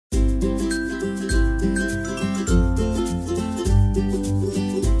Hey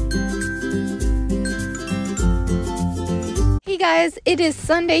guys, it is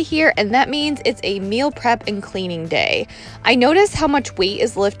Sunday here, and that means it's a meal prep and cleaning day. I notice how much weight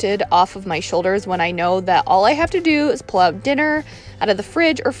is lifted off of my shoulders when I know that all I have to do is pull out dinner out of the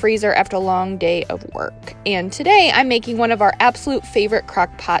fridge or freezer after a long day of work. And today I'm making one of our absolute favorite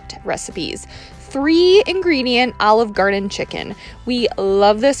Crockpot recipes. 3-ingredient Olive Garden chicken. We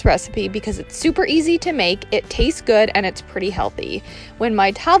love this recipe because it's super easy to make, it tastes good, and it's pretty healthy. When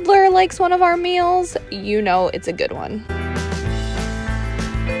my toddler likes one of our meals, you know it's a good one.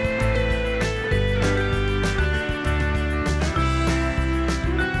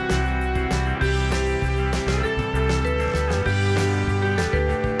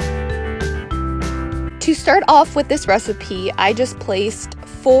 To start off with this recipe, I just placed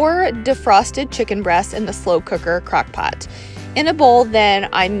 4 defrosted chicken breasts in the slow cooker crock pot. In a bowl, then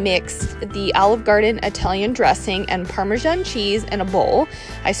I mixed the Olive Garden Italian dressing and Parmesan cheese in a bowl.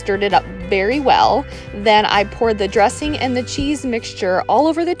 I stirred it up very well. Then I poured the dressing and the cheese mixture all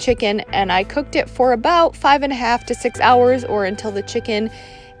over the chicken, and I cooked it for about 5.5 to 6 hours, or until the chicken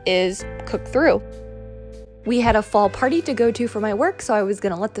is cooked through. We had a fall party to go to for my work, so I was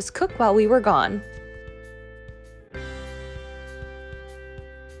gonna let this cook while we were gone.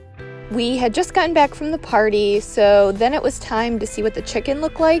 We had just gotten back from the party, so then it was time to see what the chicken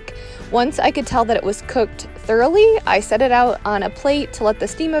looked like. Once I could tell that it was cooked thoroughly, I set it out on a plate to let the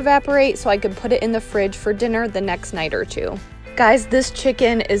steam evaporate so I could put it in the fridge for dinner the next night or two. Guys, this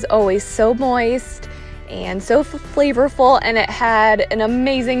chicken is always so moist and so flavorful, and it had an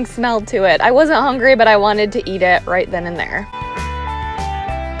amazing smell to it. I wasn't hungry, but I wanted to eat it right then and there.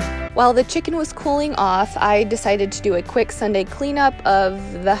 While the chicken was cooling off, I decided to do a quick Sunday cleanup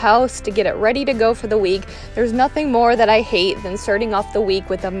of the house to get it ready to go for the week. There's nothing more that I hate than starting off the week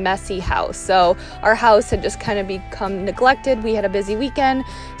with a messy house. So our house had just kind of become neglected. We had a busy weekend,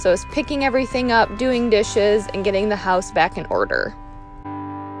 so I was picking everything up, doing dishes, and getting the house back in order.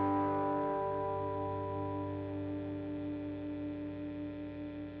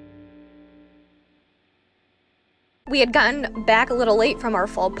 We had gotten back a little late from our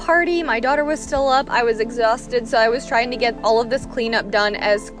fall party. My daughter was still up. I was exhausted, so I was trying to get all of this cleanup done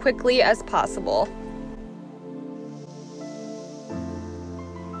as quickly as possible.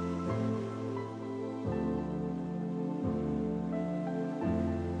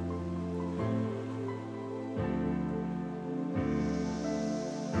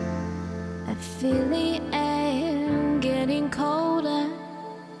 I feel the air getting colder.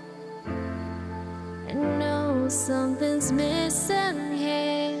 I know something's missing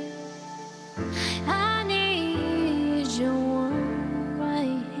here. I need your one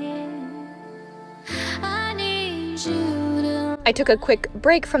right here. I need you to... I took a quick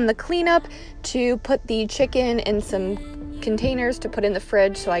break from the cleanup to put the chicken in some containers to put in the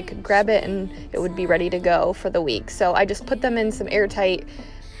fridge so I could grab it and it would be ready to go for the week. So I just put them in some airtight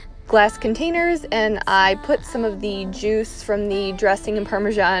glass containers, and I put some of the juice from the dressing and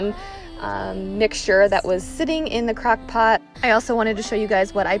Parmesan mixture that was sitting in the crock pot. I also wanted to show you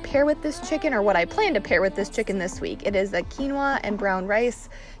guys what I pair with this chicken, or what I plan to pair with this chicken this week. It is a quinoa and brown rice.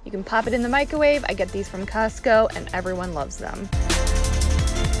 You can pop it in the microwave. I get these from Costco and everyone loves them.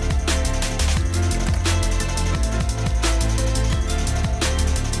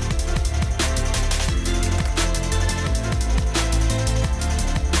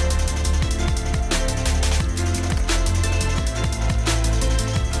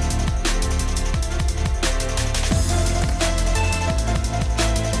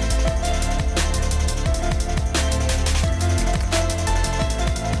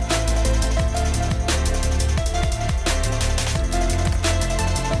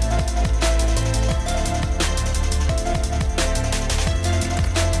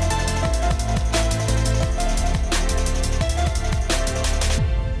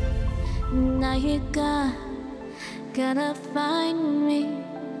 Now you gotta find me.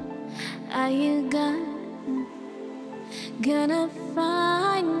 Are you gonna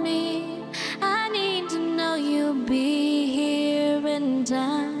find me? I need to know you'll be here in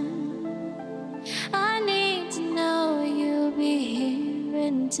time. I need to know you'll be here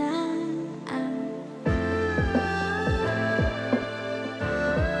in time.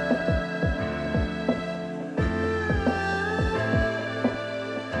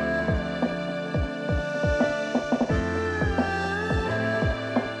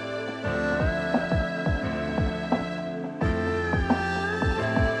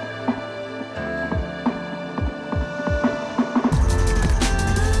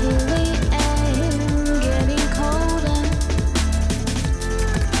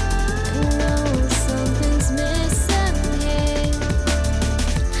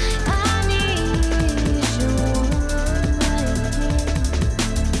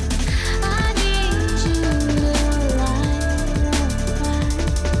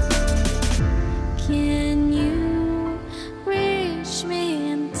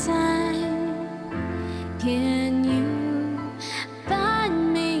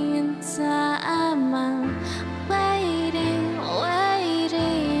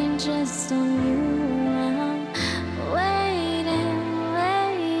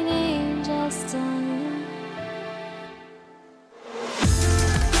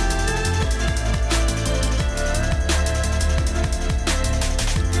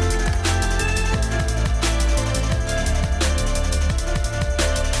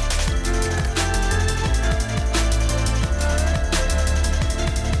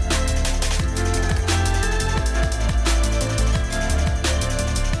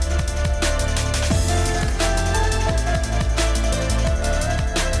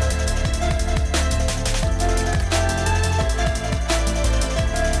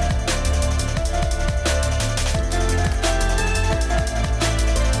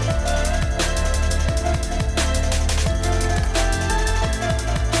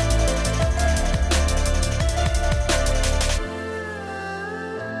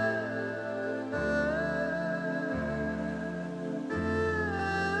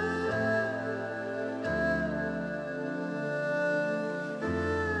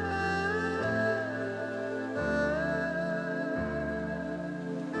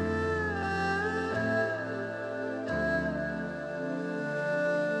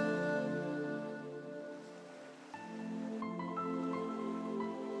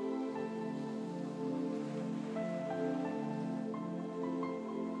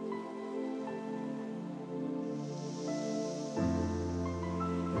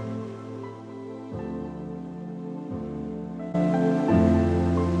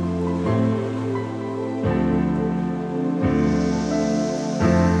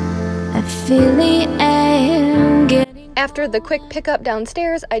 feel the air getting. After the quick pickup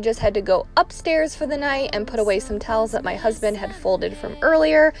downstairs, I just had to go upstairs for the night and put away some towels that my husband had folded from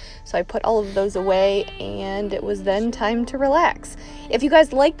earlier. So I put all of those away, and it was then time to relax. If you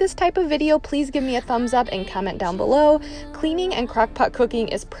guys like this type of video, please give me a thumbs up and comment down below. Cleaning and crockpot cooking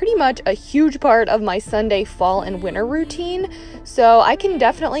is pretty much a huge part of my Sunday fall and winter routine, so I can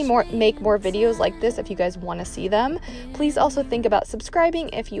definitely make more videos like this if you guys want to see them. Please also think about subscribing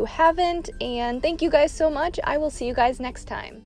if you haven't, and thank you guys so much. I will see you guys next time.